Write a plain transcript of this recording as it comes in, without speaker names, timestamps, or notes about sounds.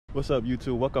What's up,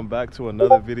 YouTube? Welcome back to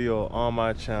another video on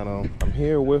my channel. I'm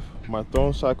here with my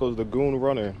Throne Cycles, the Goon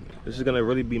Runner. This is gonna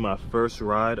really be my first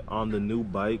ride on the new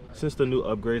bike since the new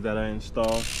upgrade that I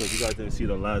installed. So if you guys didn't see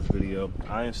the last video,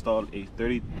 I installed a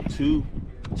 32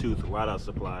 tooth ride out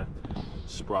supply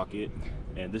sprocket,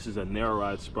 and this is a narrow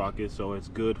ride sprocket, so it's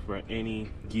good for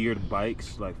any geared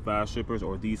bikes like fast shippers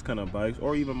or these kind of bikes,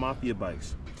 or even mafia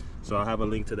bikes. So I'll have a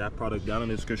link to that product down in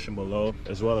the description below,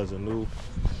 as well as a new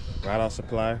ride out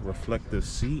supply reflective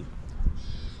seat.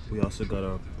 We also got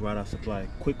a ride out supply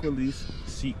quick release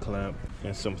seat clamp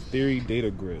and some Theory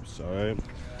data grips. All right,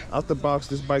 out the box,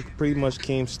 this bike pretty much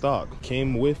came stock,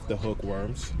 came with the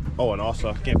hookworms. Oh, and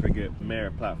also I can't forget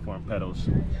Merit platform pedals,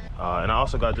 and I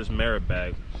also got this Merit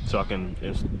bag so I can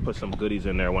put some goodies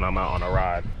in there when I'm out on a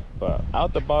ride. But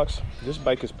out the box, this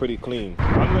bike is pretty clean.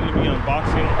 I'm going to be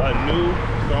unboxing a new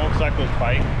Throne Cycles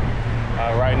bike.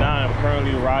 Right now I'm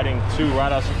currently riding to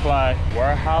Ride Out Supply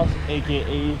Warehouse,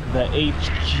 aka the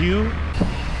HQ.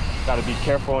 Gotta be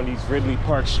careful on these Ridley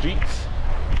Park streets,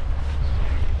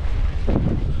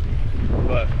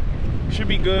 but should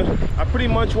be good. I pretty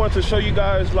much want to show you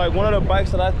guys like one of the bikes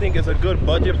that I think is a good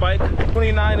budget bike,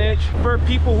 29-inch for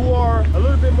people who are a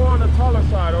little bit more on the taller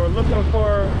side or looking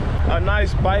for a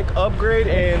nice bike upgrade,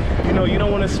 and you know, you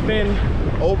don't want to spend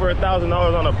over $1,000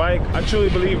 on a bike. I truly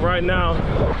believe right now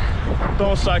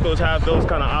Throne Cycles have those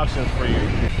kind of options for you.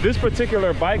 This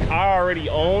particular bike I already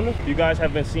own. You guys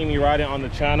have been seeing me riding on the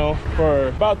channel for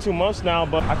about 2 months now,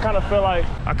 but I kind of feel like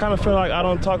I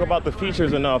don't talk about the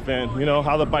features enough, and you know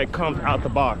how the bike comes out the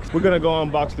box. We're gonna go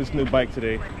unbox this new bike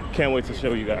today. Can't wait to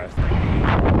show you guys.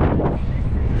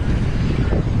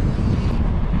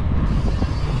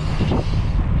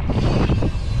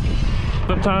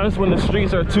 Sometimes when the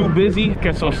streets are too busy,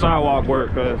 get some sidewalk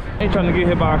work, because I ain't trying to get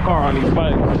hit by a car on these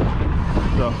bikes.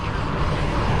 So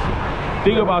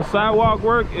thing about sidewalk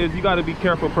work is you got to be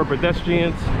careful for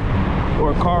pedestrians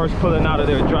or cars pulling out of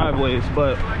their driveways,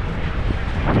 but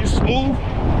if you're smooth,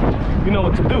 you know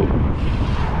what to do.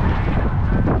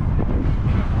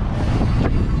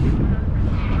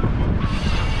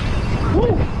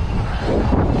 Woo!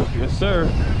 Yes, sir.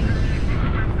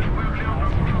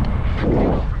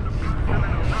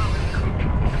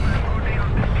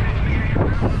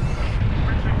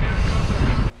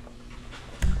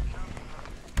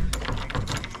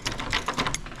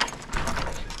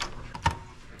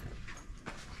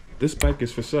 This bike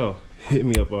is for sale. Hit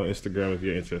me up on Instagram if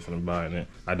you're interested in buying it.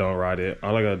 I don't ride it.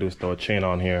 All I gotta do is throw a chain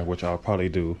on here, which I'll probably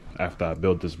do after I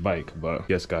build this bike. But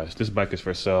yes, guys, this bike is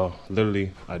for sale.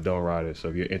 Literally, I don't ride it. So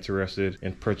if you're interested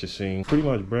in purchasing pretty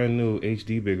much brand new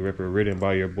HD Big Ripper ridden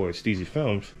by your boy Steezy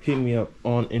Films, hit me up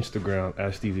on Instagram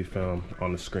at Steezy Film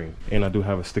on the screen. And I do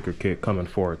have a sticker kit coming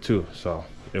for it too, so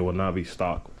it will not be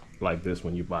stock like this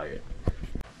when you buy it.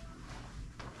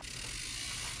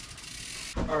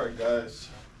 All right, guys.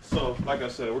 So, like I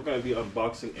said, we're going to be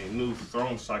unboxing a new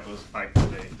Throne Cycles bike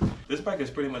today. This bike is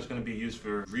pretty much going to be used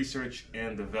for research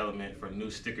and development for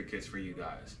new sticker kits for you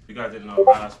guys. If you guys didn't know,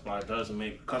 Ride Out Supply does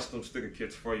make custom sticker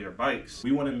kits for your bikes.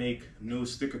 We want to make new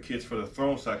sticker kits for the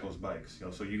Throne Cycles bikes, you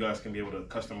know, so you guys can be able to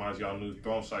customize y'all new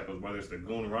Throne Cycles, whether it's the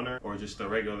Goon Runner or just the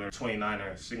regular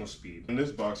 29er single speed. In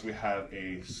this box, we have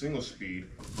a single speed,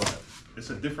 but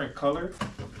it's a different color.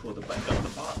 Pull the bike out the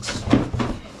box.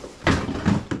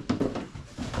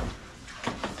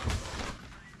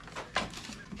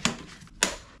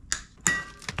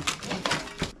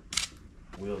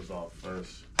 Wheels off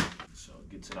first, so it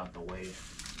gets it out the way.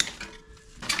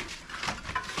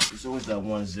 There's always that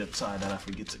one zip tie that I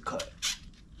forget to cut.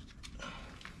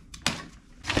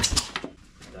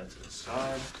 Put that to the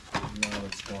side. Now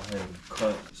let's go ahead and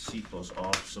cut the seat post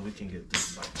off so we can get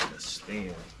this bike to the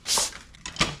stand.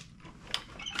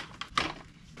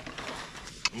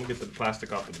 I'm gonna get the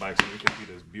plastic off the bike so we can see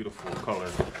this beautiful color.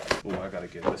 Oh, I gotta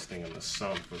get this thing in the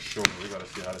sun for sure. We gotta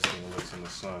see how this thing looks in the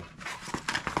sun.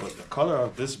 But the color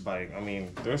of this bike, I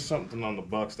mean, there's something on the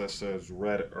box that says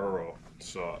Red Earl.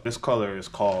 So this color is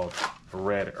called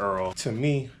Red Earl. To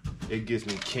me, it gives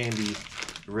me candy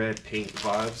red paint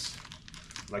vibes,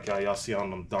 like y'all see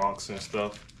on them donks and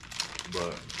stuff.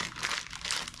 But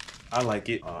I like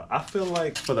it. I feel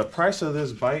like for the price of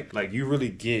this bike, like you really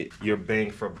get your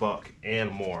bang for buck and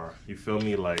more. You feel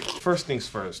me? Like, first things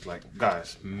first, like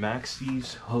guys,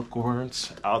 Maxxis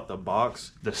hookworms out the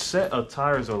box. The set of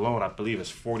tires alone, I believe, is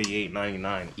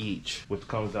 $48.99 each, which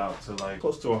comes out to like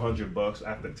close to $100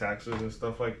 after taxes and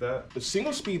stuff like that. The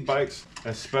single speed bikes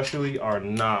especially are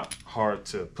not hard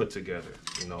to put together,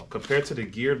 you know, compared to the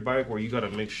geared bike where you got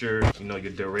to make sure, you know,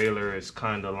 your derailleur is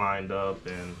kind of lined up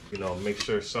and, you know, make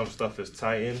sure some stuff stuff is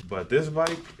tightened, but this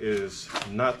bike is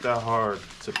not that hard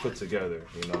to put together.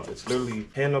 You know, it's literally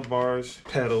handlebars,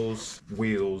 pedals,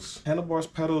 wheels. Handlebars,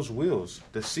 pedals, wheels.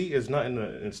 The seat is nothing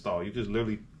to install. You just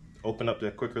literally open up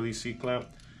that quick release seat clamp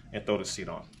and throw the seat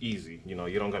on. Easy. You know,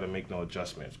 you don't gotta make no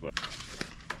adjustments. But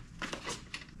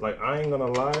like, I ain't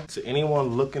gonna lie, to anyone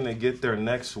looking to get their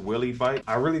next wheelie bike,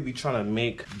 I really be trying to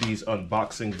make these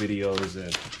unboxing videos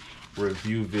and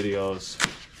review videos.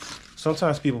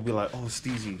 Sometimes people be like, oh,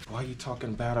 Steezy, why are you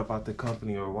talking bad about the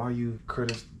company? Or why you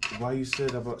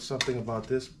said about something about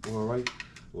this? Or right?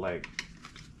 Like,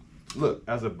 look,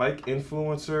 as a bike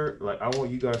influencer, like, I want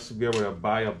you guys to be able to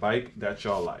buy a bike that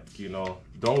y'all like, you know?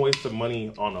 Don't waste the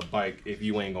money on a bike if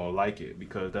you ain't gonna like it,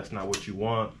 because that's not what you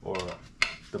want, or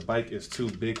the bike is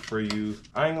too big for you.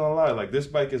 I ain't gonna lie, like, this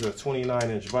bike is a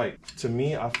 29-inch bike. To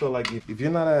me, I feel like if you're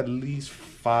not at least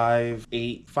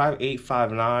 5'8",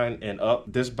 5'9", and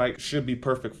up, this bike should be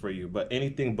perfect for you. But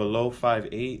anything below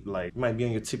 5'8", like, you might be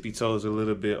on your tippy toes a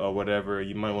little bit or whatever.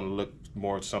 You might want to look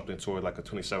more something toward like a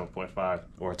 27.5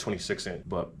 or a 26-inch.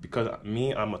 But because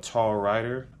me, I'm a tall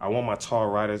rider, I want my tall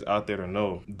riders out there to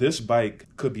know this bike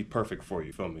could be perfect for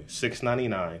you. Feel me?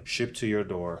 $6.99, shipped to your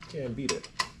door. Can't beat it.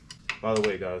 By the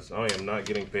way, guys, I am not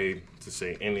getting paid to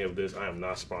say any of this. I am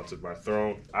not sponsored by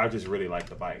Throne. I just really like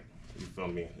the bike. You feel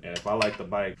me? And if I like the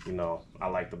bike, you know, I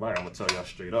like the bike. I'm gonna tell y'all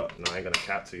straight up. No, I ain't gonna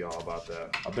cap to y'all about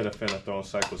that. I've been a fan of Throne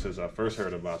Cycles since I first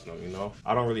heard about them, you know?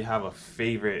 I don't really have a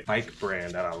favorite bike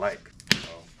brand that I like. You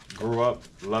know? Grew up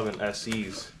loving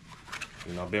SEs.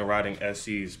 You know, I've been riding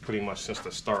SEs pretty much since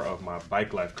the start of my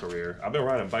bike life career. I've been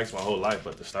riding bikes my whole life,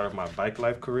 but the start of my bike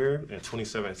life career in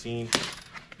 2017,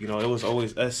 you know, it was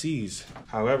always SEs.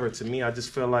 However, to me, I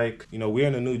just feel like, you know, we're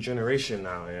in a new generation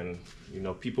now, and, you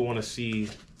know, people want to see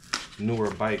newer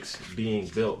bikes being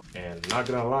built. And not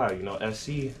gonna lie, you know,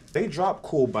 SE, they drop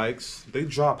cool bikes. They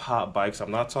drop hot bikes.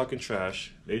 I'm not talking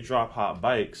trash. They drop hot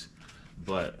bikes,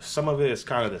 but some of it is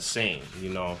kind of the same, you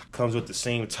know. Comes with the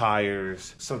same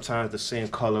tires, sometimes the same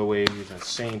colorways and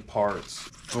same parts.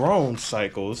 Throne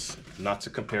Cycles, not to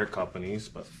compare companies,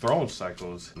 but Throne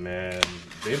Cycles, man,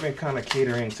 they've been kind of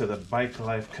catering to the bike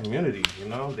life community, you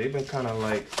know? They've been kind of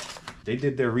like, they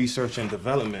did their research and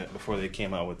development before they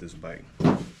came out with this bike.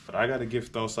 But I gotta give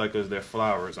Throne Cycles their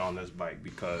flowers on this bike,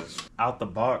 because out the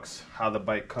box, how the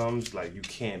bike comes, like, you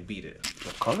can't beat it.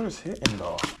 The color is hitting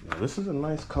though. Now, this is a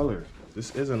nice color.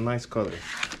 This is a nice color.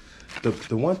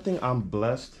 The one thing I'm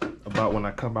blessed about when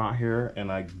I come out here and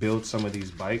I build some of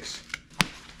these bikes,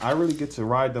 I really get to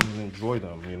ride them and enjoy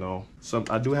them, you know. So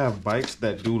I do have bikes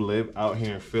that do live out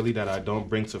here in Philly that I don't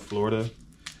bring to Florida,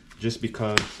 just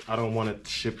because I don't want to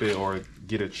ship it or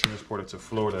get it transported to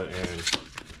Florida and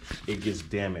it gets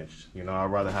damaged. You know, I'd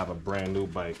rather have a brand new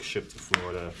bike shipped to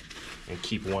Florida and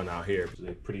keep one out here.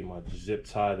 They pretty much zip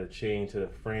tie the chain to the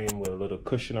frame with a little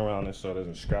cushion around it so it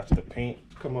doesn't scratch the paint.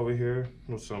 Come over here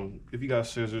with some, if you got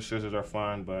scissors, scissors are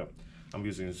fine, but I'm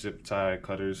using zip tie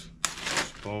cutters.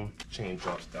 Boom, chain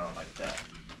drops down like that.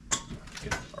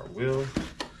 Get our wheel,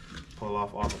 pull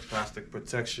off all the plastic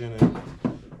protection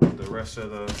and the rest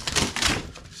of the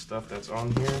stuff that's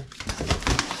on here.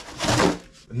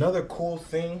 Another cool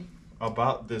thing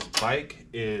about this bike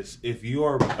is if you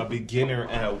are a beginner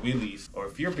at wheelies, or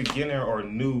if you're a beginner or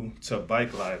new to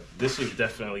bike life, this is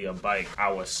definitely a bike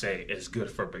I would say is good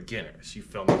for beginners. You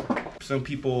feel me? Some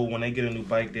people, when they get a new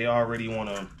bike, they already want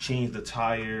to change the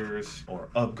tires or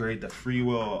upgrade the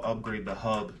freewheel or upgrade the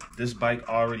hub. This bike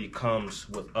already comes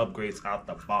with upgrades out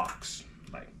the box.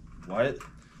 Like, what?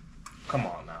 Come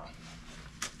on now.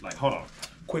 Like, hold on.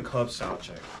 Quick hub sound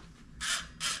check.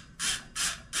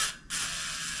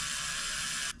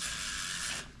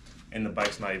 And the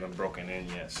bike's not even broken in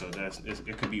yet, so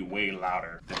it could be way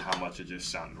louder than how much it just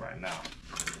sounded right now.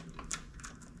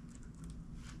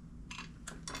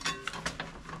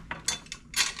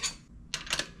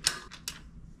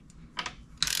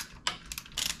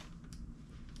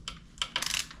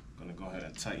 I'm gonna go ahead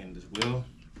and tighten this wheel.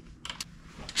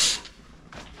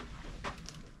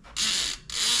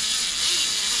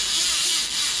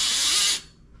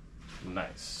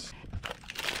 Nice.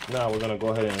 Now we're gonna go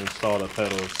ahead and install the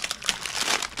pedals.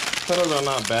 Pedals are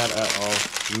not bad at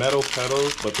all. Metal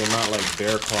pedals, but they're not like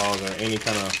bear claws or any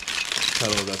kind of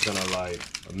pedal that's gonna like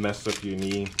mess up your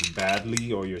knee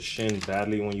badly or your shin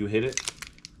badly when you hit it.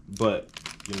 But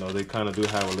you know, they kind of do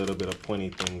have a little bit of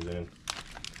pointy things, and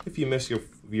if you miss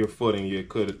your footing, it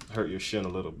could hurt your shin a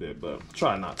little bit. But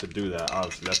try not to do that.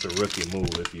 Obviously, that's a rookie move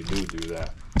if you do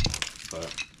that.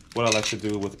 But what I like to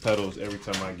do with pedals every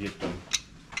time I get them,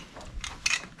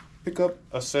 pick up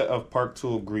a set of Park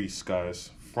Tool grease,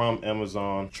 guys, from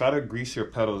Amazon. Try to grease your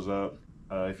pedals up.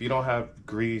 If you don't have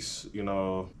grease, you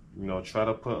know, You know, try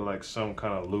to put like some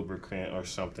kind of lubricant or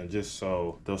something just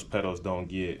so those pedals don't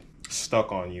get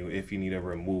stuck on you if you need to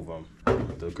remove them.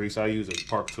 The grease I use is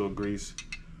Park Tool grease.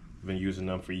 I've been using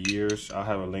them for years. I'll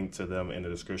have a link to them in the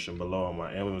description below on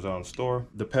my Amazon store.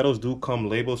 The pedals do come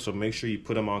labeled, so make sure you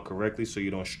put them on correctly so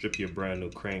you don't strip your brand new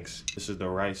cranks. This is the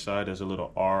right side. There's a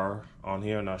little R on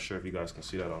here. I'm not sure if you guys can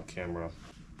see that on camera,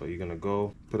 but you're gonna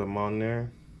go put them on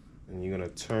there and you're gonna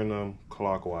turn them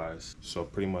clockwise. So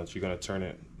pretty much you're gonna turn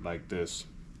it like this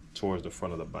towards the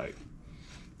front of the bike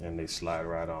and they slide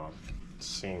right on.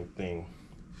 Same thing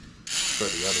for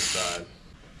the other side.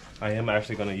 I am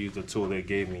actually going to use the tool they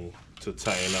gave me to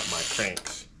tighten up my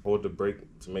cranks. Hold the brake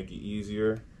to make it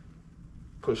easier.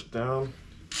 Push down.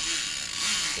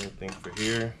 Same thing for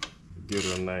here. Give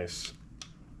it a nice.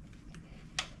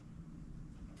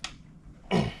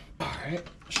 Alright,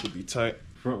 should be tight.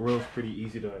 Front wheel is pretty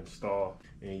easy to install,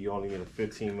 and you only need a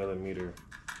 15mm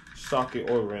socket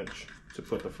or wrench to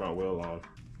put the front wheel on.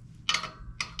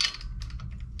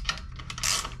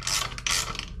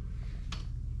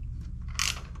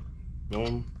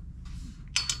 Boom.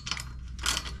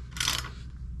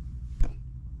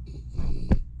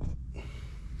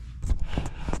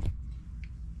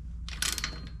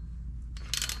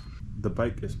 The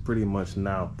bike is pretty much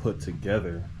now put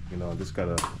together. You know, just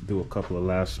gotta do a couple of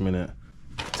last minute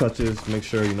touches, make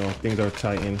sure, you know, things are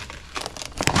tightened.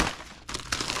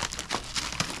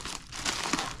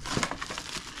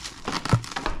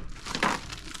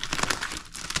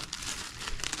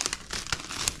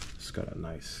 It's got a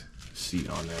nice seat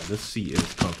on there. This seat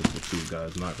is comfortable too,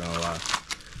 guys, not gonna lie.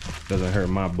 Doesn't hurt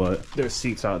my butt. There's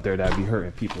seats out there that be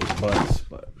hurting people's butts,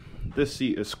 but this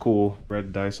seat is cool.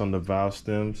 Red dice on the valve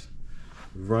stems.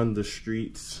 Run the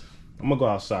streets. I'm gonna go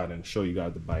outside and show you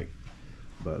guys the bike,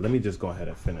 but let me just go ahead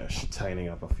and finish tightening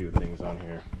up a few things on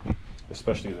here,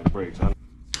 especially the brakes.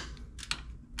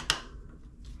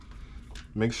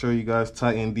 Make sure you guys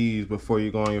tighten these before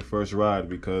you go on your first ride,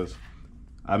 because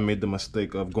I made the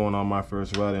mistake of going on my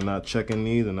first ride and not checking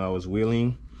these, and I was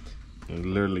wheeling and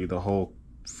literally the whole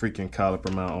freaking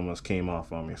caliper mount almost came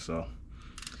off on me. So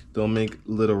don't make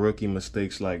little rookie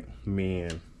mistakes like me,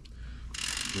 and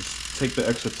just take the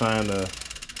extra time to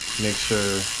make sure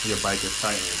your bike is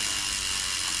tightened.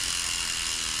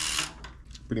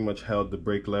 Pretty much held the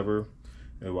brake lever,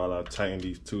 and while I tighten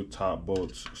these two top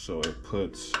bolts so it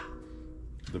puts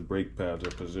the brake pads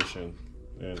in position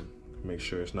and make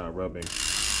sure it's not rubbing.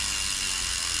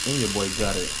 And your boy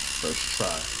got it first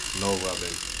try, no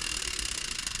rubbing.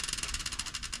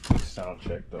 Quick sound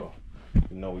check though.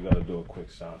 You know we gotta do a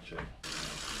quick sound check.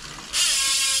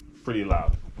 Pretty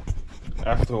loud.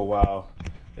 After a while,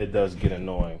 it does get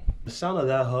annoying. The sound of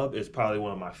that hub is probably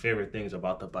one of my favorite things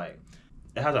about the bike.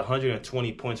 It has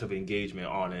 120 points of engagement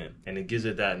on it, and it gives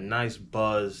it that nice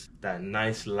buzz, that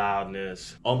nice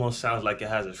loudness. Almost sounds like it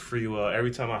has a freewheel.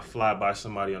 Every time I fly by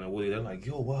somebody on a wheelie, they're like,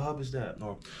 yo, what hub is that?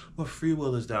 Or what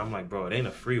freewheel is that? I'm like, bro, it ain't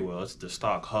a freewheel, it's the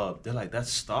stock hub. They're like, that's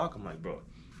stock? I'm like, bro,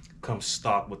 it comes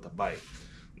stock with the bike.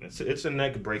 It's a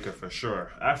neck breaker for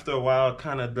sure. After a while, it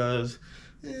kind of does,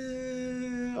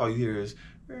 all you hear is,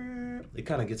 it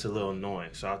kind of gets a little annoying.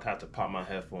 So I'll have to pop my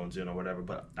headphones in or whatever,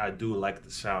 but I do like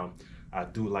the sound. I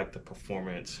do like the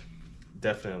performance.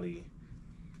 Definitely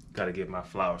got to give my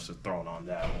flowers to thrown on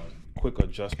that one. Quick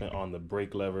adjustment on the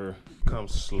brake lever.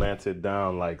 Comes slanted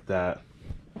down like that.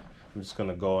 I'm just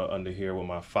gonna go under here with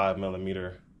my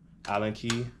 5mm Allen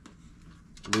key.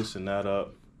 Loosen that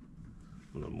up.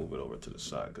 I'm gonna move it over to the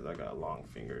side because I got long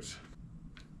fingers.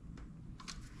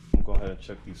 I'm gonna go ahead and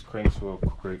check these cranks real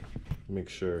quick. Make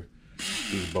sure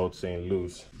these bolts ain't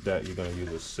loose. That you're gonna use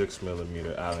a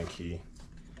 6mm Allen key,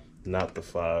 not the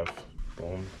 5.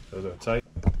 Boom, those are tight.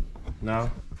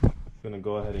 Now, I'm gonna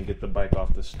go ahead and get the bike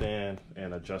off the stand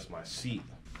and adjust my seat.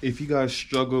 If you guys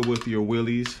struggle with your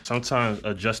wheelies, sometimes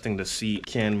adjusting the seat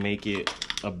can make it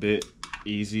a bit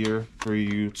easier for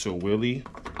you to wheelie.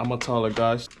 I'm a taller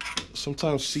guy.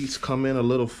 Sometimes seats come in a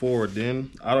little forward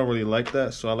in. I don't really like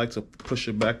that, so I like to push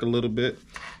it back a little bit,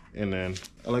 and then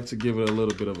I like to give it a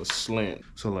little bit of a slant.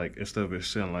 So like instead of it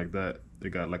sitting like that, they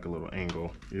got like a little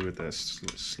angle. Give it that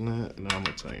slant. Now I'm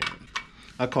gonna tell you,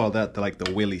 I call that like the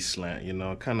wheelie slant. You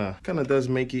know, kind of does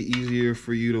make it easier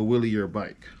for you to wheelie your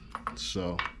bike.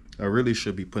 So I really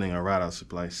should be putting a ride out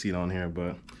supply seat on here,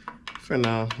 but for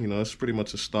now, you know, it's pretty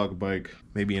much a stock bike.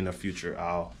 Maybe in the future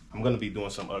I'm gonna be doing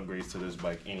some upgrades to this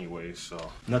bike anyway,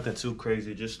 so nothing too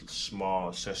crazy, just small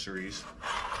accessories.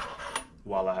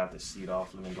 While I have the seat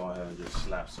off, let me go ahead and just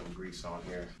slap some grease on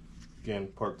here. Again,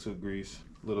 Park Tool grease,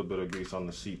 a little bit of grease on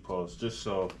the seat post, just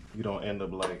so you don't end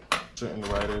up like certain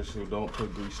riders who don't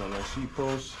put grease on their seat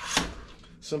posts.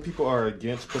 Some people are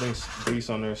against putting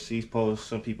grease on their seat posts.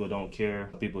 Some people don't care.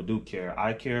 Some people do care.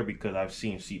 I care because I've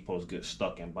seen seat posts get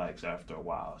stuck in bikes after a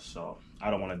while. So I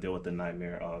don't want to deal with the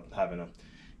nightmare of having to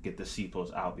get the seat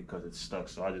post out because it's stuck.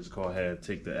 So I just go ahead and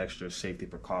take the extra safety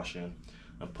precaution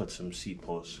and put some seat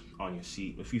posts on your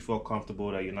seat. If you feel comfortable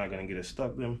that you're not gonna get it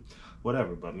stuck, then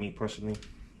whatever. But me personally,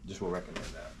 just will recommend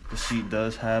that. The seat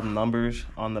does have numbers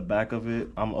on the back of it.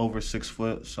 I'm over 6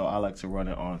 foot, so I like to run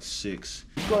it on 6.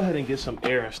 Let's go ahead and get some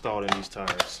air installed in these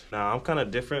tires. Now, I'm kind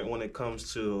of different when it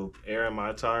comes to air in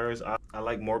my tires. I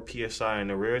like more PSI in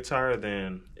the rear tire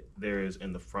than there is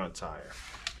in the front tire.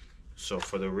 So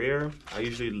for the rear, I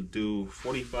usually do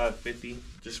 45, 50,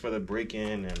 just for the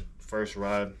break-in and first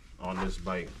ride on this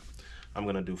bike. I'm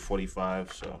gonna do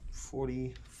 45, so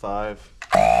 45.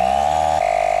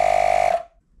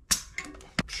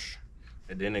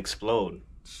 It didn't explode,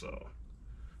 so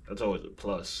that's always a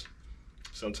plus.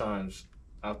 Sometimes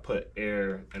I put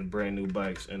air in brand new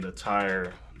bikes and the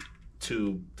tire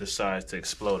tube decides to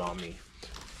explode on me.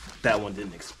 That one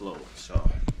didn't explode, so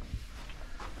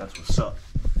that's what's up.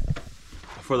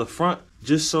 For the front,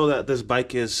 just so that this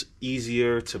bike is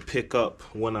easier to pick up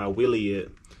when I wheelie it,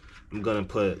 I'm gonna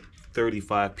put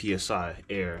 35 PSI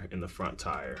air in the front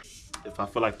tire. If I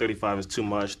feel like 35 is too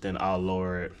much, then I'll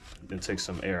lower it and take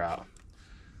some air out.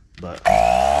 But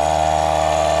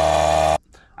I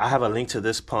have a link to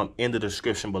this pump in the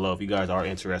description below if you guys are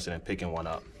interested in picking one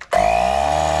up.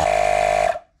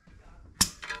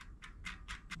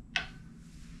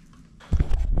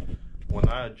 When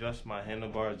I adjust my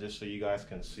handlebars, just so you guys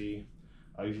can see,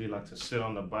 I usually like to sit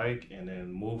on the bike and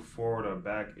then move forward or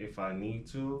back if I need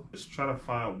to. Just try to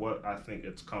find what I think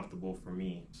it's comfortable for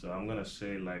me. So I'm gonna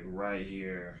say like right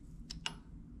here.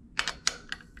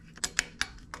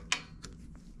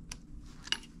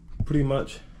 Pretty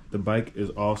much the bike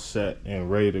is all set and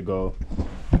ready to go.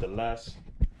 The last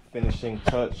finishing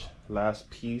touch, last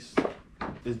piece,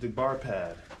 is the bar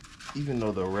pad. Even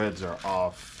though the reds are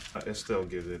off, it still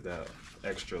gives it that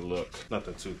extra look.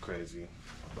 Nothing too crazy,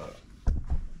 but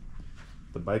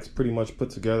the bike's pretty much put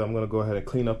together. I'm gonna go ahead and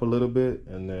clean up a little bit,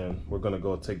 and then we're gonna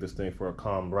go take this thing for a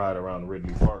calm ride around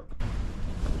Ridley Park.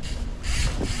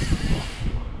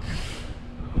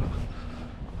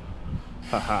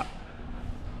 Haha.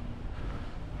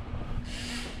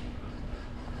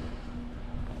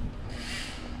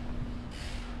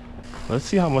 Let's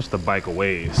see how much the bike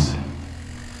weighs.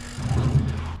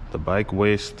 The bike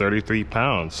weighs 33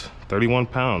 pounds, 31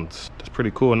 pounds. That's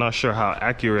pretty cool. I'm not sure how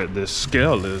accurate this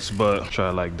scale is, but try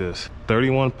it like this.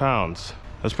 31 pounds.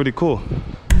 That's pretty cool.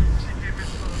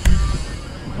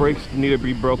 Brakes need to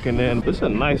be broken in. This is a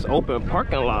nice open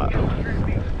parking lot.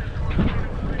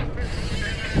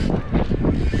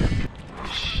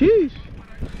 Sheesh.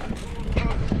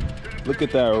 Look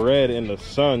at that red in the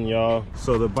sun, y'all.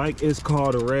 So the bike is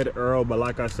called a Red Earl, but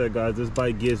like I said, guys, this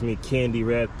bike gives me candy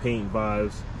red paint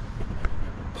vibes.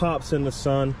 Pops in the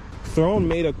sun. Throne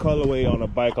made a colorway on a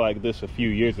bike like this a few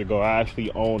years ago. I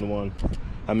actually owned one.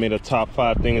 I made a top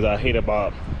 5 things I hate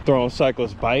about Throne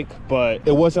Cycles bike, but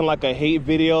it wasn't like a hate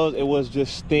videos. It was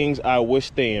just things I wish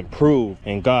they improved.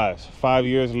 And guys, 5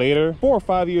 years later, 4 or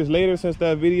 5 years later since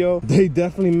that video, they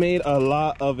definitely made a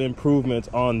lot of improvements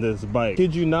on this bike.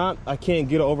 Kid you not, I can't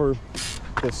get over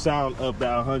the sound of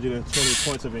that 120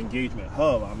 points of engagement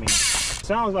hub. I mean,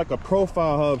 sounds like a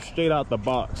profile hub straight out the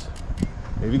box.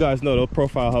 If you guys know, those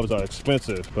profile hubs are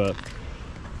expensive, but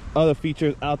other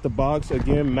features out the box,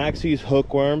 again, Maxxis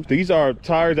hookworms. These are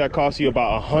tires that cost you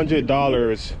about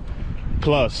 $100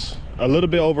 plus, a little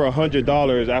bit over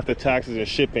 $100 after taxes and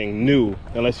shipping, new,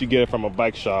 unless you get it from a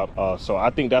bike shop. So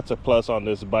I think that's a plus on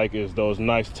this bike, is those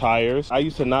nice tires. I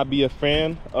used to not be a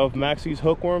fan of Maxxis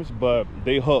hookworms, but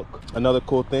they hook. Another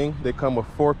cool thing, they come with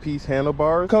 4-piece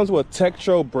handlebars. Comes with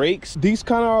Tektro brakes. These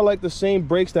kind of are like the same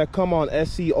brakes that come on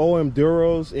SCO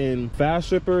Enduros and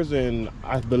Fast Rippers, and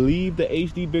I believe the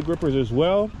HD Big Rippers as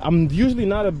well. I'm usually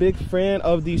not a big fan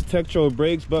of these Tektro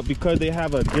brakes, but because they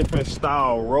have a different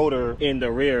style rotor in the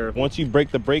rear, once you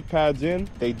break the brake pads in,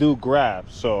 they do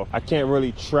grab. So I can't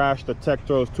really trash the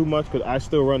Tektros too much because I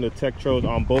still run the Tektros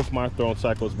on both my Throne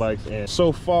Cycles bikes, and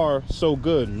so far so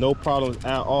good, no problems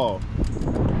at all.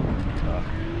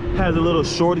 Has a little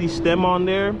shorty stem on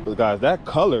there, but guys, that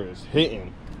color is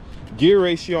hitting. Gear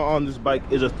ratio on this bike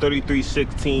is a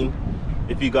 33/16.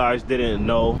 If you guys didn't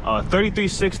know,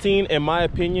 33/16 in my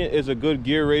opinion is a good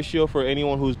gear ratio for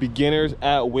anyone who's beginners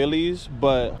at wheelies,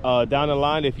 but down the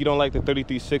line, if you don't like the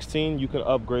 33/16, you can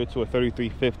upgrade to a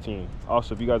 33/15.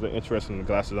 Also, if you guys are interested in the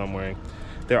glasses I'm wearing,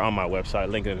 they're on my website,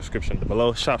 link in the description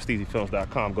below.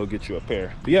 shopsteezyfilms.com. Go get you a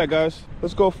pair. But yeah, guys,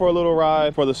 let's go for a little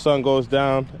ride before the sun goes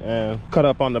down and cut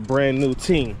up on the brand new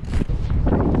team.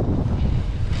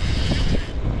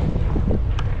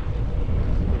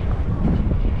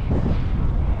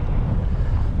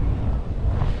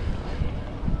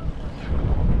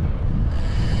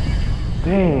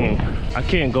 Dang, I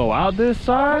can't go out this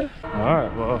side? All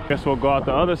right, well, guess we'll go out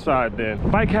the other side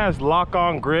then. Bike has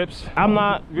lock-on grips. I'm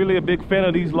not really a big fan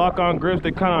of these lock-on grips.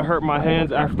 They kind of hurt my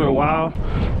hands after a while.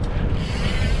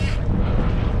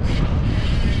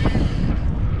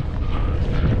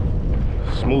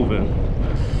 Smoothing.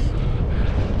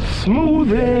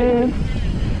 Smoothing.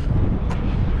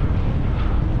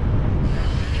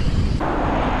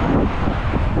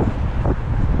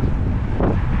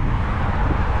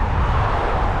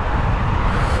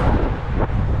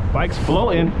 Bike's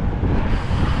floating.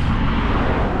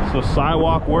 So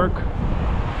sidewalk work.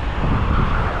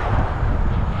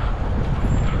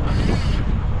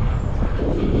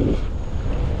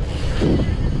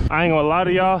 I ain't gonna lie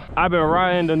to y'all, I've been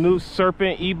riding the new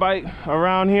Serpent e-bike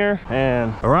around here,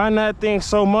 and riding that thing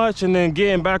so much and then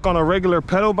getting back on a regular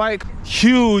pedal bike,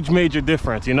 huge major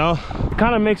difference, you know? It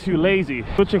kind of makes you lazy.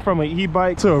 Switching from an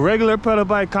e-bike to a regular pedal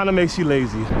bike kind of makes you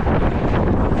lazy.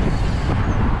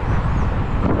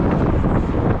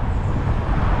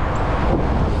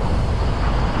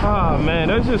 Ah, man,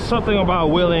 there's just something about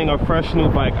wheeling a fresh new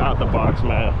bike out the box,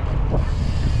 man.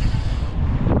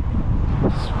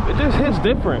 It just hits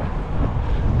different.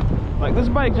 Like, this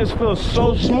bike just feels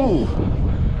so smooth.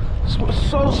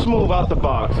 So smooth out the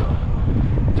box.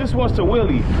 Just wants to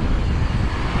wheelie.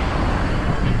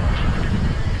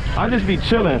 I just be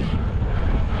chilling.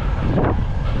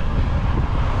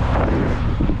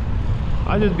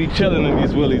 I just be chilling in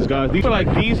these wheelies, guys. These are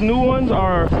like, these new ones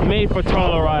are made for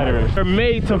taller riders. They're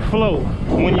made to float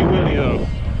when you wheelie them.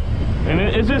 And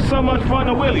it's just so much fun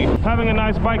to wheelie. Having a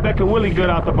nice bike that can wheelie good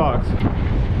out the box.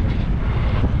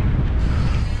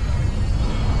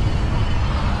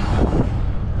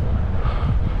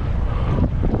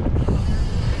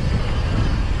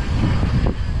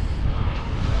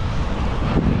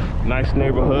 Nice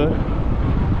neighborhood.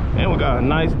 And we got a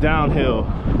nice downhill.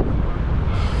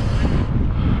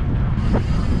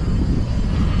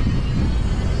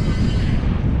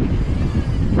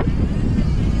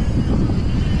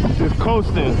 Just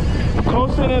coasting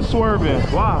and swerving.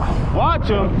 Wow, watch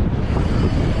him.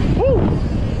 Woo.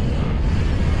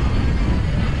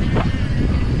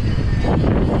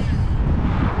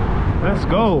 Let's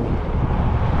go.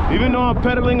 Even though I'm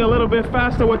pedaling a little bit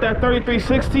faster with that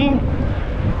 3316,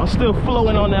 I'm still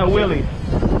flowing on that wheelie.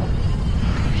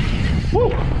 Woo. All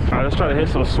right, let's try to hit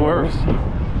some swerves.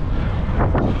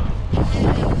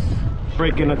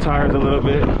 Breaking the tires a little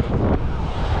bit.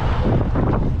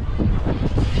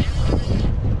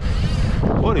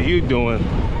 What are you doing?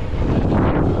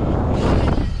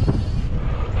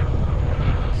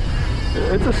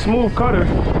 It's a smooth cutter.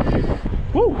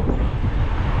 Woo!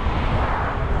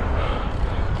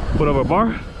 Put over a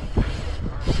bar.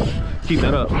 Keep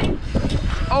that up.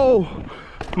 Oh!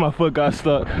 My foot got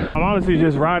stuck. I'm honestly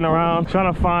just riding around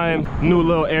trying to find new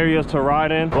little areas to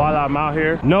ride in while I'm out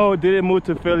here. No, didn't move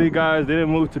to Philly, guys, didn't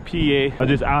move to PA. I'm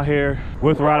just out here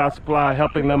with Ride Out Supply,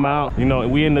 helping them out. You know,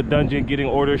 we in the dungeon getting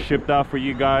orders shipped out for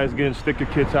you guys, getting sticker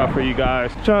kits out for you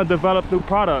guys, trying to develop new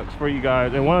products for you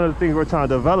guys. And one of the things we're trying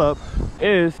to develop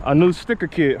is a new sticker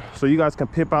kit so you guys can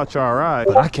pimp out your ride.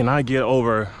 But I cannot get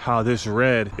over how this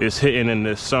red is hitting in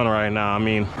this sun right now. I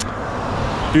mean,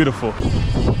 beautiful.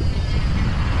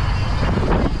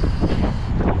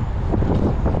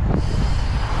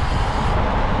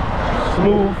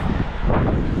 Smooth.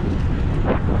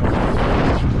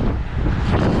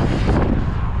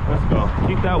 Let's go.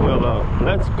 Keep that wheel up.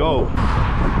 Let's go.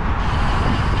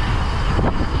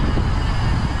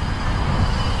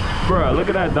 Bruh, look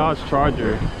at that Dodge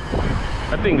Charger.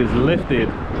 That thing is lifted.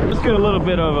 Let's get a little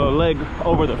bit of a leg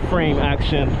over the frame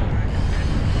action.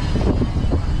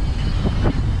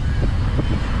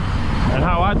 And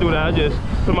how I do that, I just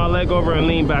put my leg over and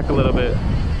lean back a little bit.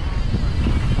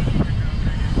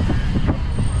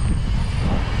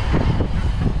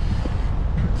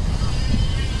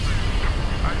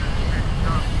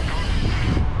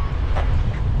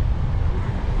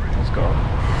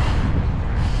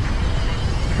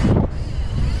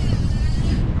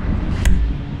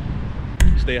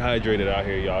 Stay hydrated out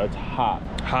here, y'all. It's hot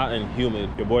and humid.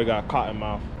 Your boy got cotton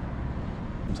mouth.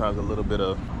 Sometimes a little bit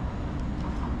of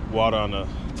water on the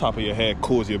top of your head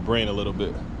cools your brain a little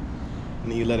bit,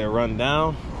 and then you let it run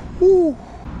down. Woo.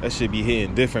 that should be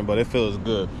hitting different, but it feels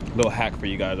good. Little hack for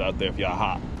you guys out there if y'all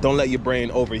hot. Don't let your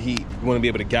brain overheat. You want to be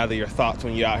able to gather your thoughts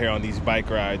when you're out here on these bike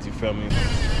rides, you feel me?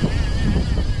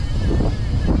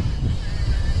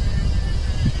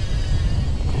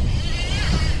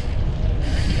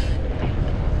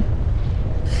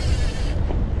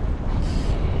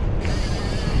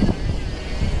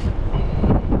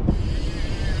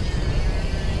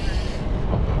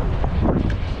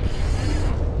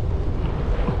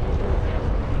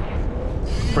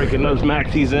 Breaking those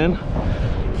maxis in.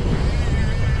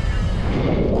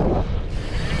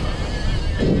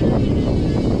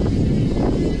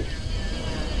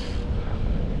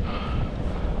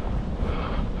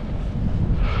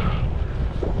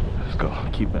 Let's go,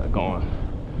 keep that going.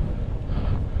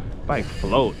 Bike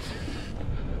floats.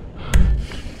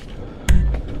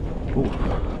 Ooh.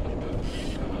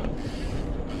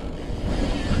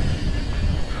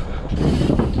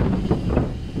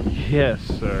 Yes,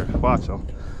 sir. Watch them.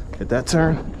 Hit that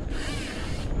turn.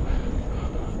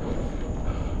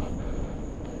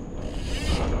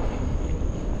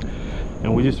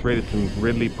 And we just raided some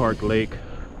Ridley Park Lake.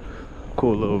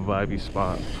 Cool little vibey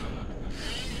spot.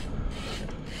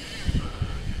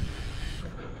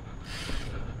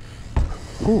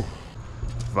 Ooh.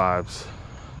 Vibes.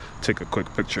 Take a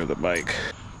quick picture of the bike.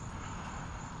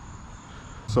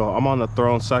 So I'm on the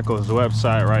Throne Cycles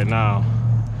website right now.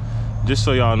 Just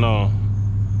so y'all know,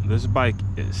 this bike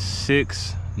is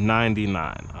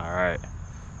 $699. all right,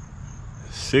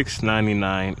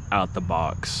 $699 out the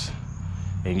box,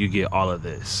 and you get all of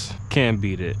this. Can't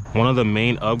beat it. One of the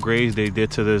main upgrades they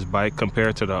did to this bike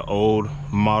compared to the old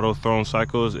model Throne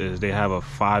Cycles is they have a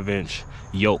 5-inch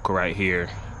yoke right here.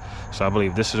 So I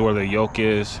believe this is where the yoke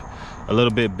is. A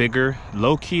little bit bigger.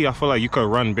 Low key, I feel like you could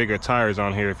run bigger tires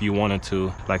on here if you wanted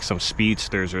to, like some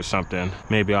speedsters or something.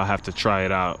 Maybe I'll have to try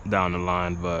it out down the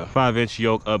line, but 5-inch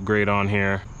yoke upgrade on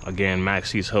here. Again,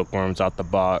 Maxxis hookworms out the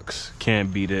box.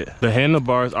 Can't beat it. The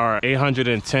handlebars are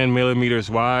 810 millimeters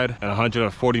wide and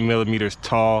 140 millimeters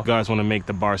tall. You guys want to make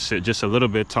the bar sit just a little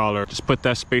bit taller, just put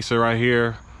that spacer right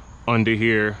here under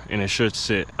here and it should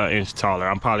sit an inch taller.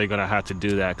 I'm probably gonna have to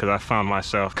do that because I found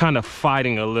myself kind of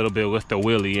fighting a little bit with the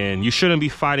wheelie, and you shouldn't be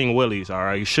fighting wheelies, all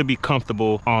right? You should be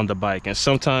comfortable on the bike, and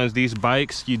sometimes these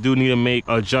bikes you do need to make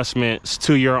adjustments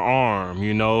to your arm,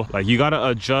 you know, like you gotta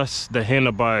adjust the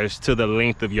handlebars to the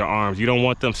length of your arms. You don't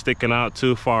want them sticking out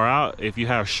too far out if you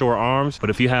have short arms,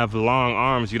 but if you have long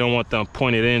arms you don't want them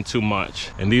pointed in too much.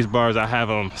 And these bars, I have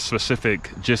them specific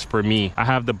just for me. I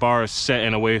have the bars set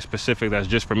in a way specific that's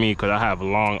just for me because I have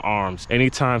long arms.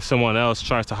 Anytime someone else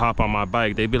tries to hop on my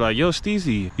bike, they be like, yo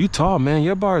Steezy, you tall, man,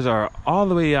 your bars are all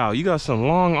the way out, you got some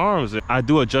long arms. I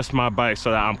do adjust my bike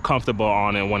so that I'm comfortable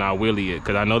on it when I wheelie it,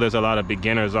 because I know there's a lot of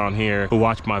beginners on here who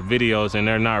watch my videos and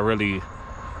they're not really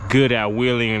good at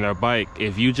wheeling their bike.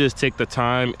 If you just take the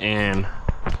time and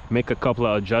make a couple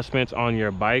of adjustments on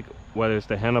your bike, whether it's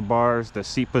the handlebars, the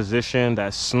seat position,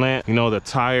 that slant, you know, the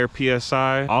tire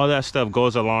PSI, all that stuff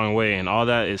goes a long way, and all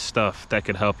that is stuff that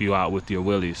could help you out with your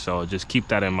wheelies. So just keep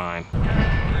that in mind.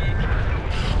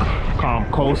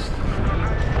 Calm coast.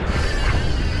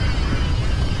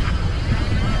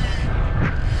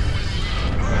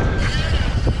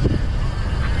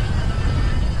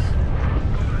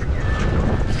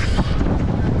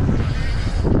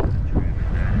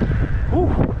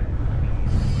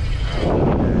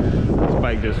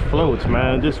 Just floats,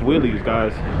 man. Just wheelies,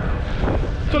 guys.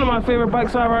 It's one of my favorite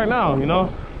bikes out right now, you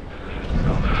know.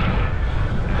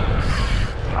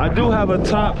 I do have a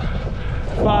top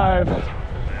 5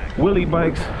 wheelie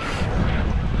bikes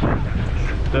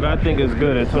that I think is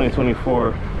good in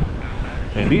 2024,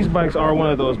 and these bikes are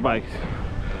one of those bikes.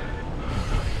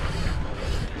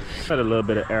 Got a little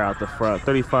bit of air out the front,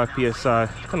 35 psi.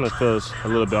 Kind of feels a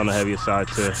little bit on the heavier side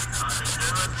too.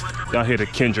 Y'all hear the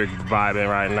Kendrick vibing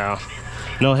right now.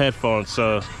 No headphones,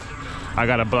 so I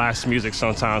gotta blast music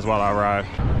sometimes while I ride.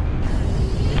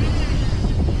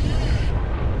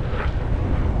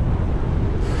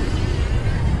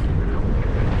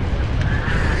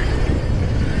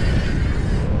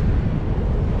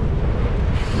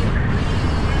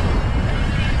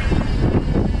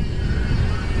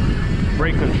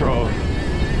 Brake control,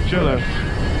 chilling.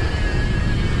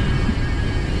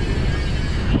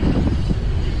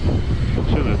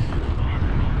 Chilling.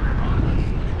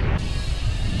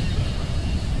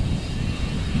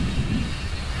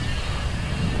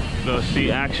 Little seat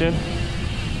action.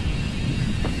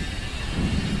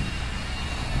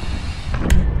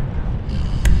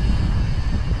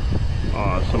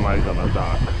 Oh, somebody's on the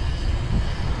dock.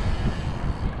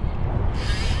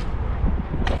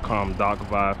 Calm dock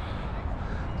vibe.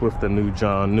 with the new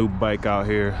John, new bike out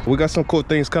here. We got some cool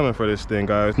things coming for this thing,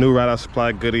 guys. New ride out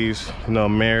supply goodies, you know,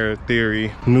 mirror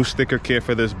theory, new sticker kit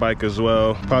for this bike as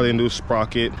well. Probably a new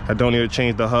sprocket. I don't need to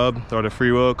change the hub or the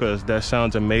freewheel because that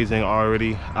sounds amazing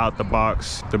already out the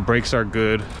box. The brakes are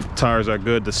good, tires are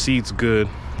good, the seat's good.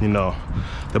 You know,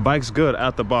 the bike's good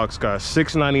out the box, guys.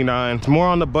 $699. It's more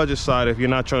on the budget side if you're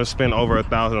not trying to spend over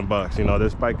 $1,000 you know.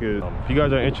 This bike is, if you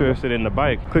guys are interested in the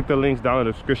bike, click the links down in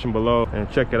the description below and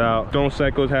check it out. Stone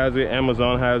Cycles has it,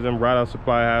 Amazon has them, Ride Out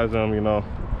Supply has them, you know.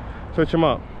 Search them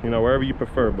up, you know, wherever you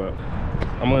prefer. But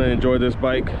I'm gonna enjoy this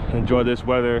bike, enjoy this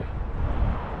weather,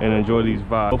 and enjoy these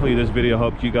vibes. Hopefully this video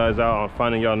helped you guys out on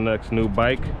finding your next new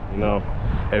bike. You know,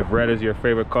 if red is your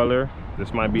favorite color,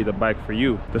 this might be the bike for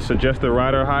you. The suggested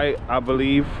rider height, I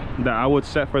believe, that I would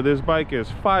set for this bike is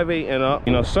 5'8" and up.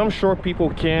 You know, some short people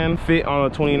can fit on a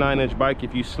 29-inch bike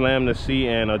if you slam the seat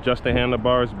and adjust the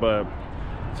handlebars, but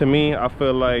to me, I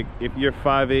feel like if you're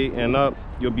 5'8" and up,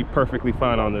 you'll be perfectly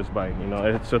fine on this bike. You know,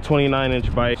 it's a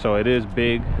 29-inch bike, so it is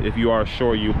big. If you are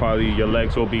short, your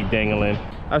legs will be dangling.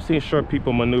 I've seen short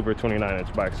people maneuver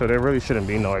 29-inch bikes, so there really shouldn't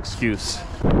be no excuse.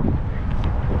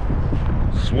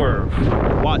 Swerve,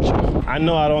 watch it. I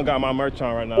know I don't got my merch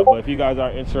on right now, but if you guys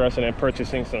are interested in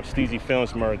purchasing some Steezy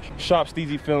Films merch, shop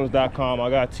steezyfilms.com. I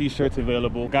got t-shirts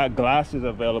available, got glasses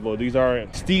available. These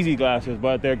aren't Steezy glasses,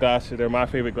 but they're glasses. They're my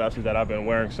favorite glasses that I've been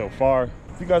wearing so far.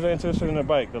 If you guys are interested in the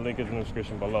bike, the link is in the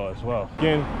description below as well.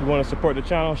 Again, if you want to support the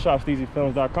channel, shop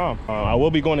steezyfilms.com. I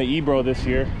will be going to Ebro this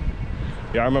year.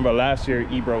 Yeah, I remember last year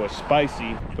Ebro was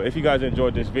spicy. But if you guys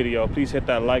enjoyed this video, please hit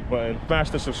that like button, smash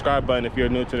the subscribe button if you're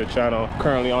new to the channel.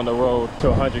 Currently on the road to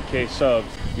 100K subs.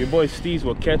 Your boy Steez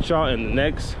will catch y'all in the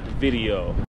next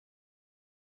video.